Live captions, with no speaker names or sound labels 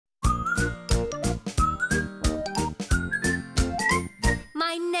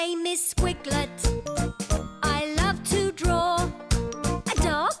is Squiglet. I love to draw a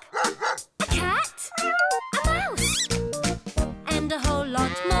dog, a cat, a mouse, and a whole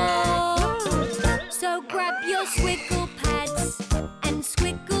lot more. So grab your Squiggle Pads and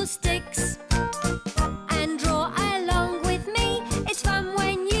Squiggle Sticks and draw along with me. It's fun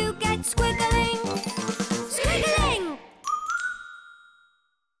when you get squiggling. Squiggling!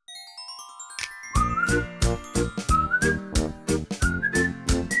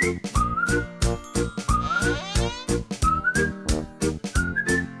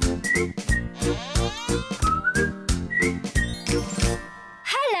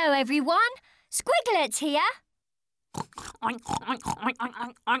 Hello, everyone. Squiglet here.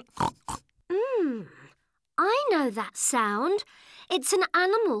 I know that sound. It's an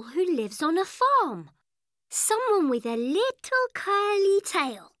animal who lives on a farm. Someone with a little curly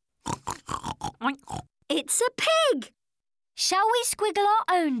tail. It's a pig. Shall we squiggle our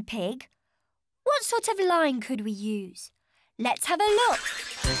own pig? What sort of line could we use? Let's have a look.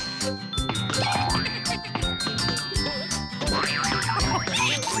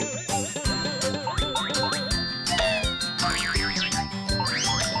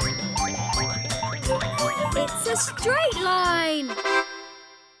 It's a straight line.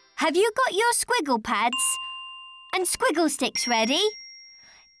 Have you got your Squiggle Pads and Squiggle Sticks ready?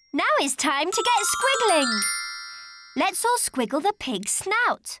 Now it's time to get squiggling. Let's all squiggle the pig's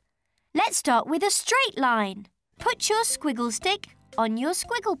snout. Let's start with a straight line. Put your Squiggle Stick on your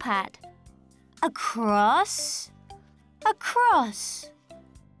Squiggle Pad. Across, across.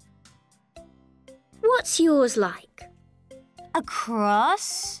 What's yours like?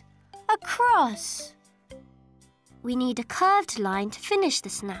 Across, across. We need a curved line to finish the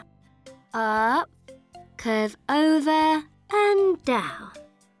snap. Up, curve over and down.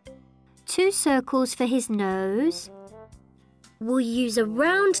 2 circles for his nose. We'll use a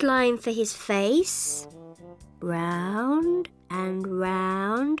round line for his face. Round and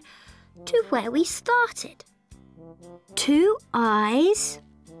round to where we started. 2 eyes.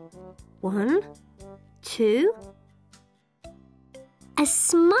 1, 2. A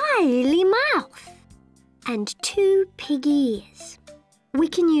smiley mouth. And 2 pig ears. We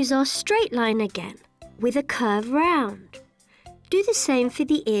can use our straight line again with a curve round. Do the same for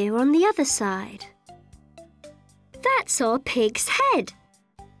the ear on the other side. That's our pig's head.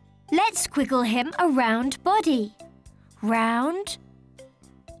 Let's squiggle him a round body. Round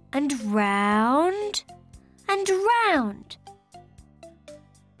and round and round.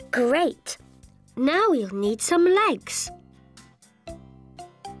 Great. Now we'll need some legs.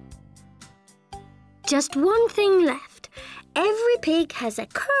 Just one thing left. Every pig has a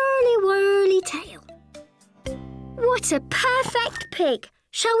curly-whirly tail. What a perfect pig!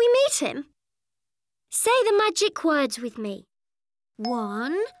 Shall we meet him? Say the magic words with me.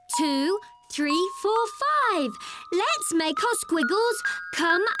 1, 2, 3, 4, 5. Let's make our squiggles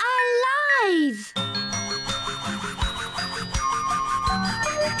come alive.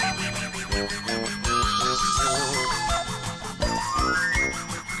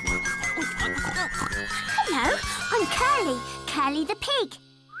 Hello, I'm Curly, Curly the pig.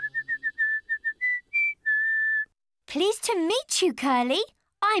 Pleased to meet you, Curly.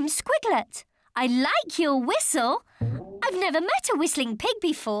 I'm Squiglet. I like your whistle. I've never met a whistling pig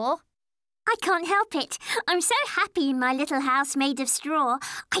before. I can't help it. I'm so happy in my little house made of straw.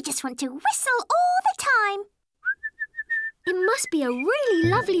 I just want to whistle all the time. It must be a really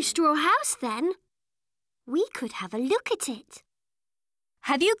lovely straw house then. We could have a look at it.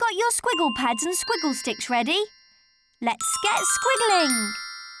 Have you got your Squiggle Pads and Squiggle Sticks ready? Let's get squiggling.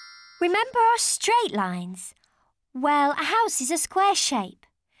 Remember our straight lines? Well, a house is a square shape.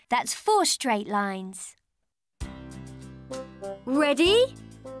 That's 4 straight lines. Ready?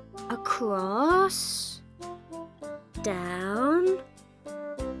 Across, down,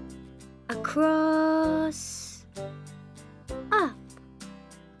 across, up.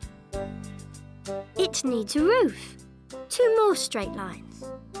 It needs a roof. 2 more straight lines.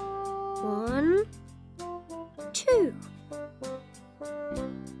 1, 2.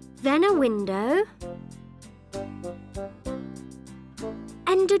 Then a window.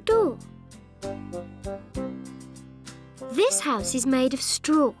 And a door. This house is made of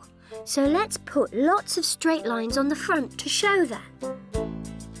straw, so let's put lots of straight lines on the front to show that.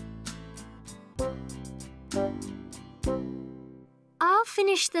 I'll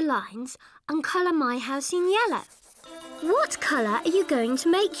finish the lines and colour my house in yellow. What colour are you going to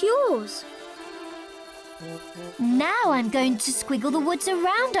make yours? Now I'm going to squiggle the woods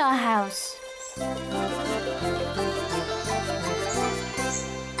around our house.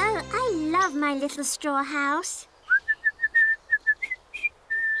 Oh, I love my little straw house.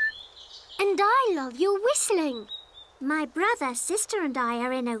 And I love your whistling. My brother, sister and I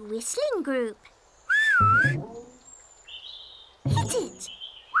are in a whistling group. Hit it!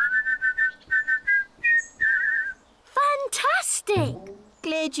 Fantastic!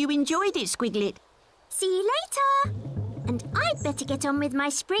 Glad you enjoyed it, Squiglet. See you later. And I'd better get on with my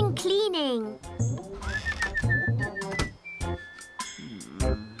spring cleaning.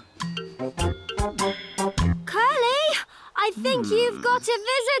 Curly, I think you've got a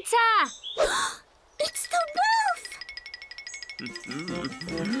visitor. It's the wolf!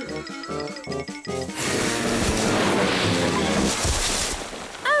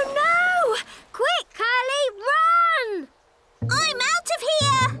 Oh no! Quick, Curly, run! I'm out of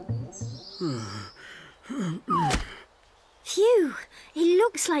here! Phew, it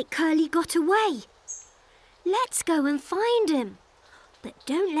looks like Curly got away. Let's go and find him. But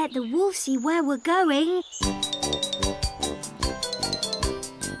don't let the wolf see where we're going.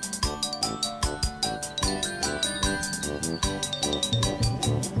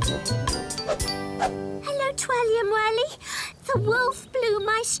 Hello, Twirly and Whirly. The wolf blew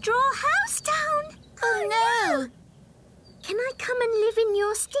my straw house down. Oh, no! Can I come and live in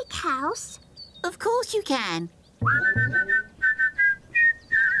your stick house? Of course you can.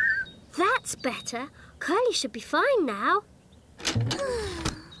 That's better. Curly should be fine now.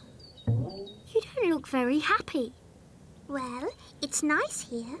 You don't look very happy. Well, it's nice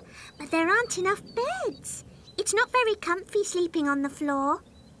here, but there aren't enough beds. It's not very comfy sleeping on the floor.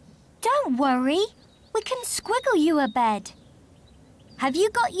 Don't worry. We can squiggle you a bed. Have you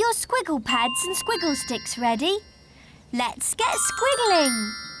got your Squiggle Pads and Squiggle Sticks ready? Let's get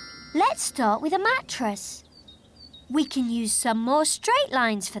squiggling. Let's start with a mattress. We can use some more straight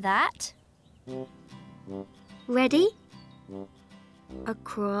lines for that. Ready?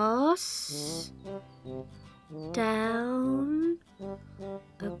 Across, down,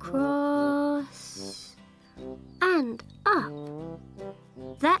 across, and up.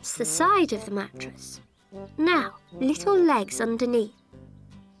 That's the side of the mattress. Now, little legs underneath.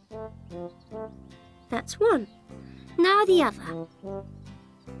 That's one. Now the other.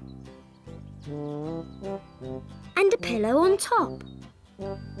 And a pillow on top.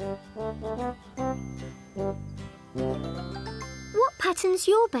 What pattern's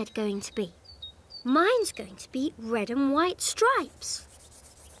your bed going to be? Mine's going to be red and white stripes.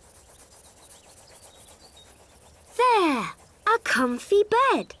 There, a comfy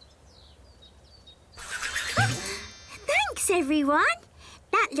bed. Thanks, everyone.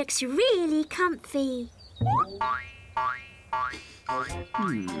 That looks really comfy.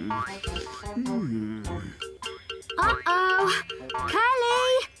 Uh-oh!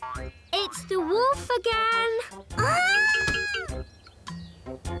 Curly! It's the wolf again!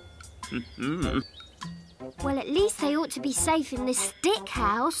 Well, at least they ought to be safe in this stick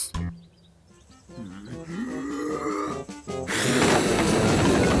house.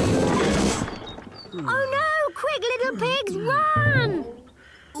 Oh no! Quick, little pigs, run!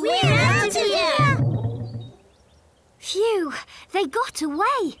 We're out of here! Phew, they got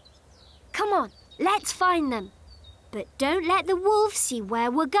away. Come on, let's find them. But don't let the wolves see where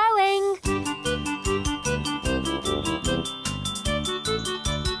we're going.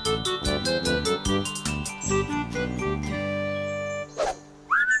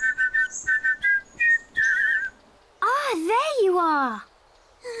 Ah, there you are.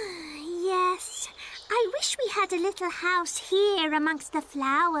 Yes, I wish we had a little house here amongst the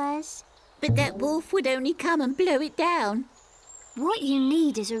flowers. But that wolf would only come and blow it down. What you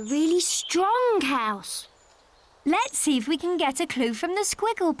need is a really strong house. Let's see if we can get a clue from the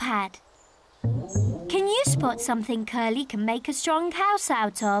Squiggle Pad. Can you spot something Curly can make a strong house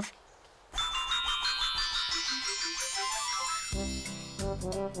out of?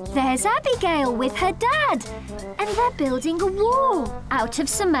 There's Abigail with her dad, and they're building a wall out of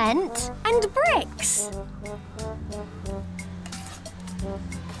cement and bricks.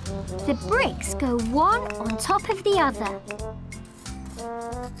 The bricks go one on top of the other.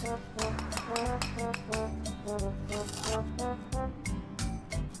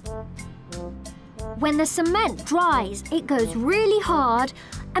 When the cement dries, it goes really hard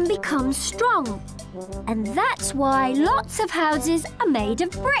and becomes strong. And that's why lots of houses are made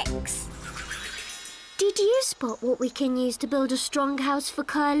of bricks. Did you spot what we can use to build a strong house for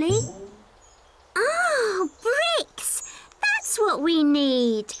Curly? Oh, bricks! That's what we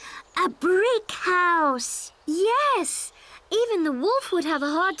need. A brick house. Yes! Even the wolf would have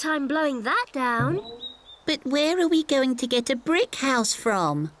a hard time blowing that down. But where are we going to get a brick house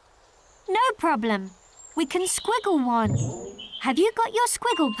from? No problem. We can squiggle one. Have you got your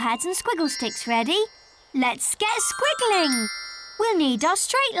Squiggle Pads and Squiggle Sticks ready? Let's get squiggling! we'll need our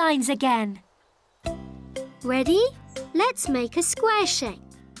straight lines again. Ready? Let's make a square shape.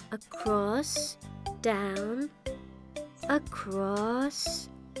 Across, down, across,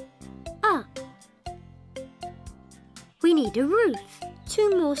 up. We need a roof.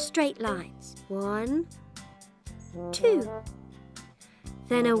 2 more straight lines. 1, 2.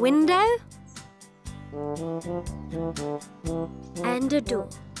 Then a window and a door.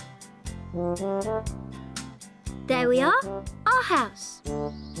 There we are, our house.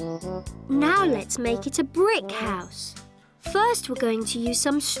 Now let's make it a brick house. First, we're going to use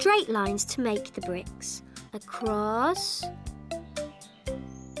some straight lines to make the bricks. Across,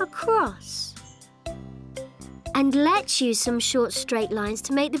 across. And let's use some short straight lines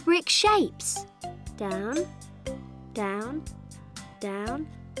to make the brick shapes. Down, down, down,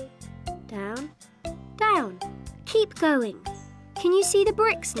 down, down. Keep going. Can you see the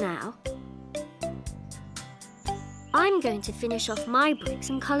bricks now? I'm going to finish off my bricks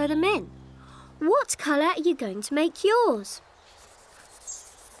and colour them in. What colour are you going to make yours?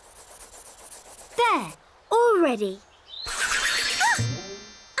 There, all ready.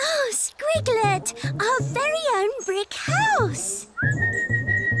 Oh, Squiglet, our very own brick house.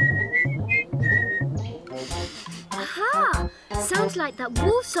 Aha! Sounds like that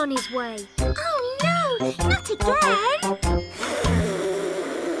wolf's on his way. Oh no, not again.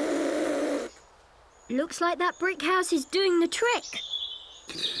 Looks like that brick house is doing the trick.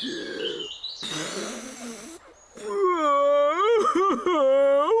 Whoa!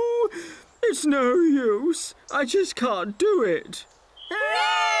 It's no use. I just can't do it.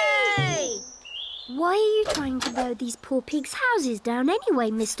 Hooray! Why are you trying to blow these poor pigs' houses down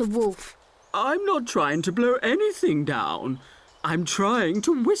anyway, Mr. Wolf? I'm not trying to blow anything down. I'm trying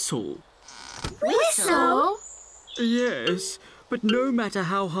to whistle. Whistle? Yes, but no matter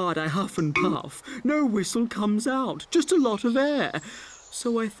how hard I huff and puff, no whistle comes out, just a lot of air.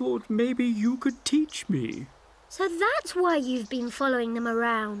 So I thought maybe you could teach me. So that's why you've been following them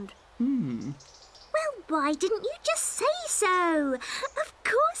around. Well, why didn't you just say so? Of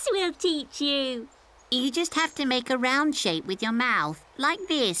course we'll teach you. You just have to make a round shape with your mouth, like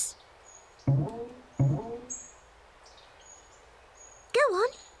this. Go on,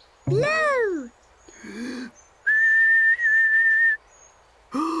 blow.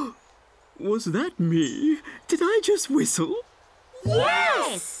 Was that me? Did I just whistle?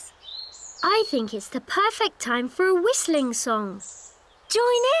 Yes! I think it's the perfect time for a whistling song.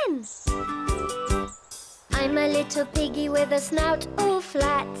 Join in. I'm a little piggy with a snout all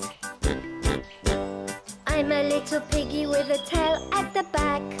flat. I'm a little piggy with a tail at the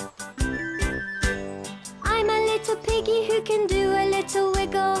back. I'm a little piggy who can do a little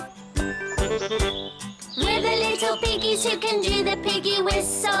wiggle. We're the little piggies who can do the piggy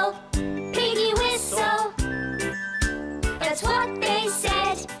whistle. Piggy whistle. That's what they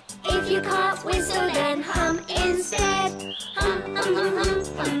said. If you can't whistle, then hum instead. Hum, hum, hum, hum,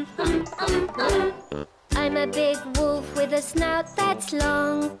 hum, hum, hum, hum. I'm a big wolf with a snout that's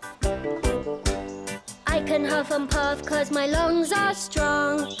long. I can huff and puff 'cause my lungs are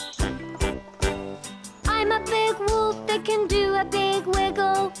strong. I'm a big wolf that can do a big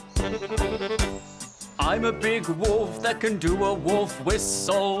wiggle. I'm a big wolf that can do a wolf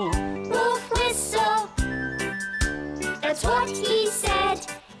whistle. Wolf whistle. That's what he said.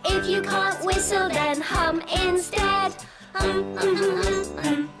 If you can't whistle, then hum instead. Hum, hum, hum,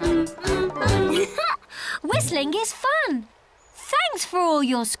 hum, hum, hum, hum. Whistling is fun. Thanks for all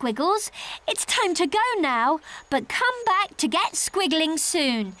your squiggles. It's time to go now, but come back to get squiggling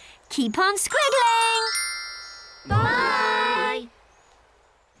soon. Keep on squiggling. Bye.